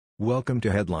Welcome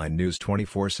to Headline News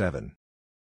 24/7.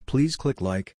 Please click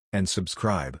like and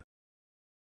subscribe.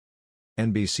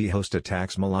 NBC host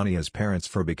attacks Melania's parents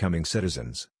for becoming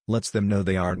citizens, lets them know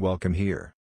they aren't welcome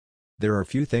here. There are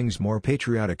few things more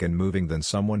patriotic and moving than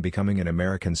someone becoming an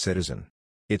American citizen.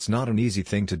 It's not an easy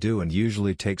thing to do and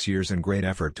usually takes years and great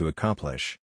effort to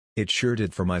accomplish. It sure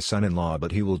did for my son-in-law,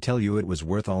 but he will tell you it was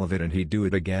worth all of it and he'd do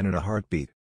it again in a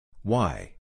heartbeat.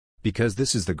 Why? Because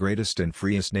this is the greatest and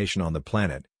freest nation on the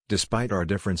planet, despite our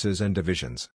differences and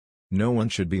divisions. No one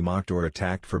should be mocked or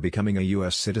attacked for becoming a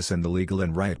U.S. citizen the legal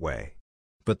and right way.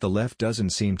 But the left doesn't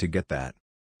seem to get that.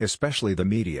 Especially the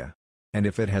media. And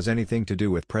if it has anything to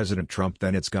do with President Trump,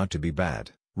 then it's got to be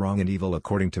bad, wrong and evil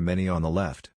according to many on the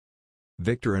left.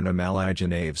 Victor and Melania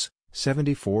Geneves,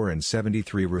 74 and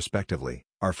 73 respectively,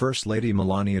 are First Lady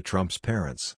Melania Trump's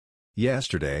parents.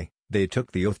 Yesterday, they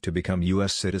took the oath to become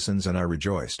U.S. citizens and I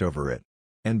rejoiced over it.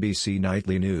 NBC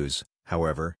Nightly News,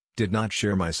 however, did not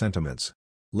share my sentiments.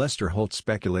 Lester Holt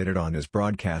speculated on his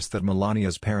broadcast that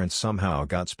Melania's parents somehow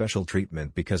got special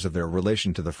treatment because of their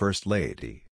relation to the First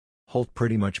Lady. Holt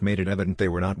pretty much made it evident they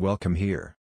were not welcome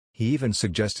here. He even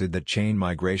suggested that chain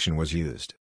migration was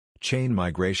used. Chain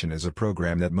migration is a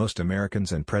program that most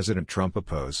Americans and President Trump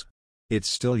oppose. It's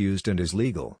still used and is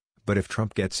legal, but if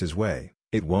Trump gets his way,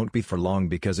 it won't be for long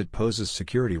because it poses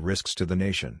security risks to the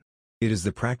nation. It is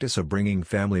the practice of bringing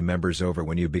family members over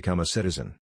when you become a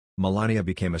citizen. Melania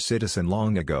became a citizen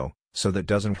long ago, so that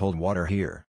doesn't hold water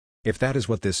here. If that is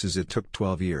what this is, it took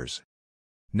 12 years.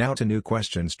 Now to new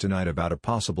questions tonight about a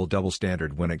possible double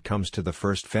standard when it comes to the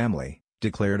first family,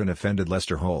 declared an offended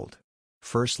Lester Holt.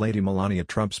 First Lady Melania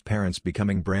Trump's parents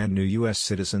becoming brand new U.S.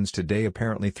 citizens today,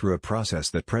 apparently through a process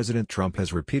that President Trump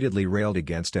has repeatedly railed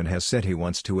against and has said he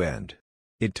wants to end.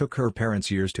 It took her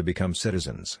parents years to become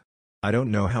citizens. I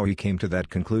don't know how he came to that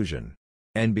conclusion.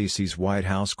 NBC's White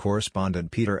House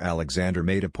correspondent Peter Alexander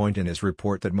made a point in his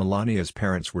report that Melania's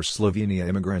parents were Slovenia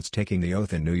immigrants taking the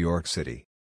oath in New York City.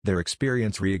 Their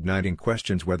experience reigniting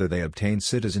questions whether they obtained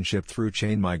citizenship through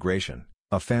chain migration,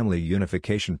 a family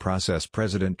unification process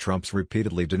President Trump's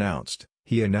repeatedly denounced,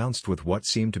 he announced with what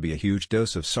seemed to be a huge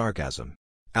dose of sarcasm.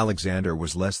 Alexander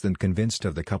was less than convinced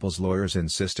of the couple's lawyer's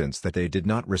insistence that they did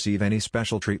not receive any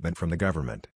special treatment from the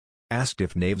government. Asked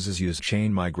if Geneves used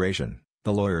chain migration,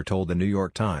 the lawyer told the New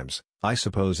York Times, "I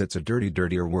suppose it's a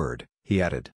dirtier word," he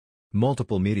added.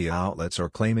 Multiple media outlets are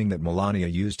claiming that Melania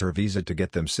used her visa to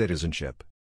get them citizenship.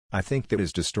 I think that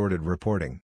is distorted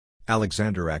reporting.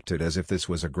 Alexander acted as if this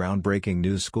was a groundbreaking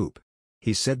news scoop.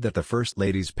 He said that the First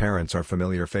Lady's parents are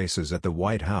familiar faces at the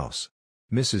White House.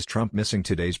 Mrs. Trump missing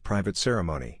today's private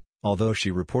ceremony, although she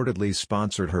reportedly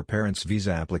sponsored her parents'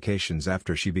 visa applications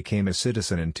after she became a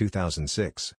citizen in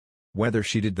 2006. Whether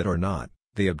she did that or not,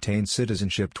 they obtained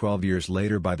citizenship 12 years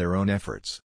later by their own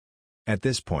efforts. At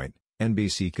this point,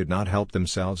 NBC could not help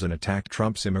themselves and attacked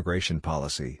Trump's immigration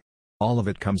policy. All of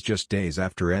it comes just days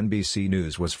after NBC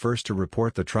News was first to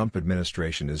report the Trump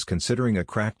administration is considering a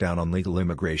crackdown on legal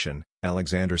immigration.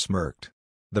 Alexander smirked.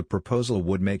 The proposal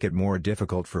would make it more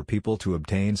difficult for people to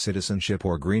obtain citizenship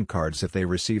or green cards if they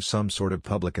receive some sort of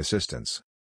public assistance.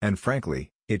 And frankly,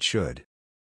 it should.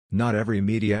 Not every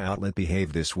media outlet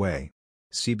behaved this way.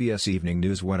 CBS Evening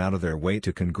News went out of their way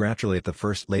to congratulate the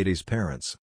First Lady's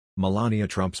parents. Melania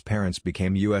Trump's parents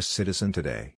became U.S. citizen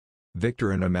today.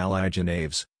 Victor and Melania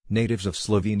Geneves, natives of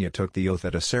Slovenia, took the oath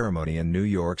at a ceremony in New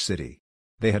York City.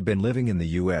 They had been living in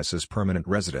the U.S. as permanent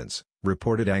residents,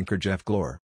 reported anchor Jeff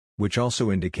Glor. Which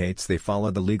also indicates they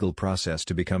followed the legal process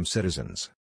to become citizens.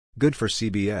 Good for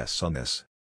CBS on this.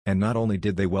 And not only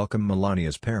did they welcome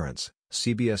Melania's parents,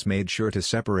 CBS made sure to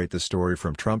separate the story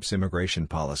from Trump's immigration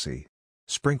policy.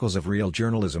 Sprinkles of real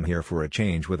journalism here for a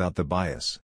change without the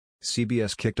bias.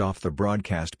 CBS kicked off the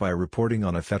broadcast by reporting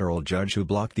on a federal judge who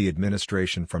blocked the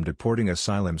administration from deporting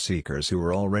asylum seekers who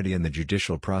were already in the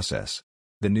judicial process.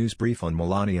 The news brief on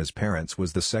Melania's parents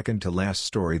was the second to last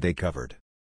story they covered.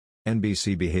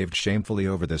 NBC behaved shamefully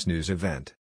over this news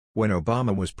event. When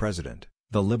Obama was president,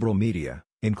 the liberal media,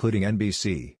 including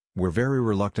NBC, were very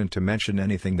reluctant to mention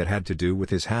anything that had to do with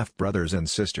his half-brothers and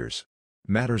sisters.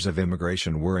 Matters of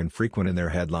immigration were infrequent in their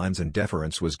headlines and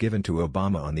deference was given to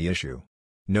Obama on the issue.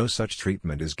 No such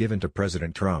treatment is given to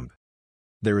President Trump.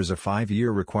 There is a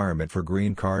 5-year requirement for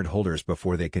green card holders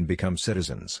before they can become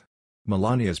citizens.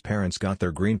 Melania's parents got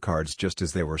their green cards just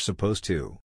as they were supposed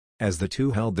to. As the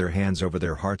two held their hands over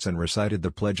their hearts and recited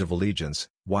the Pledge of Allegiance,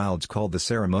 Wildes called the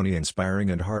ceremony inspiring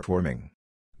and heartwarming.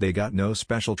 They got no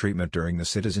special treatment during the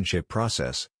citizenship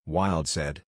process, Wildes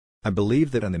said. I believe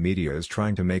that and the media is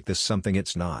trying to make this something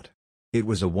it's not. It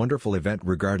was a wonderful event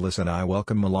regardless and I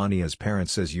welcome Melania's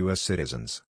parents as U.S.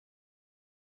 citizens.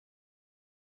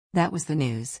 That was the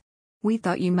news. We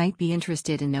thought you might be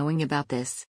interested in knowing about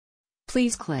this.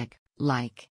 Please click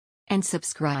like and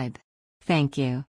subscribe. Thank you.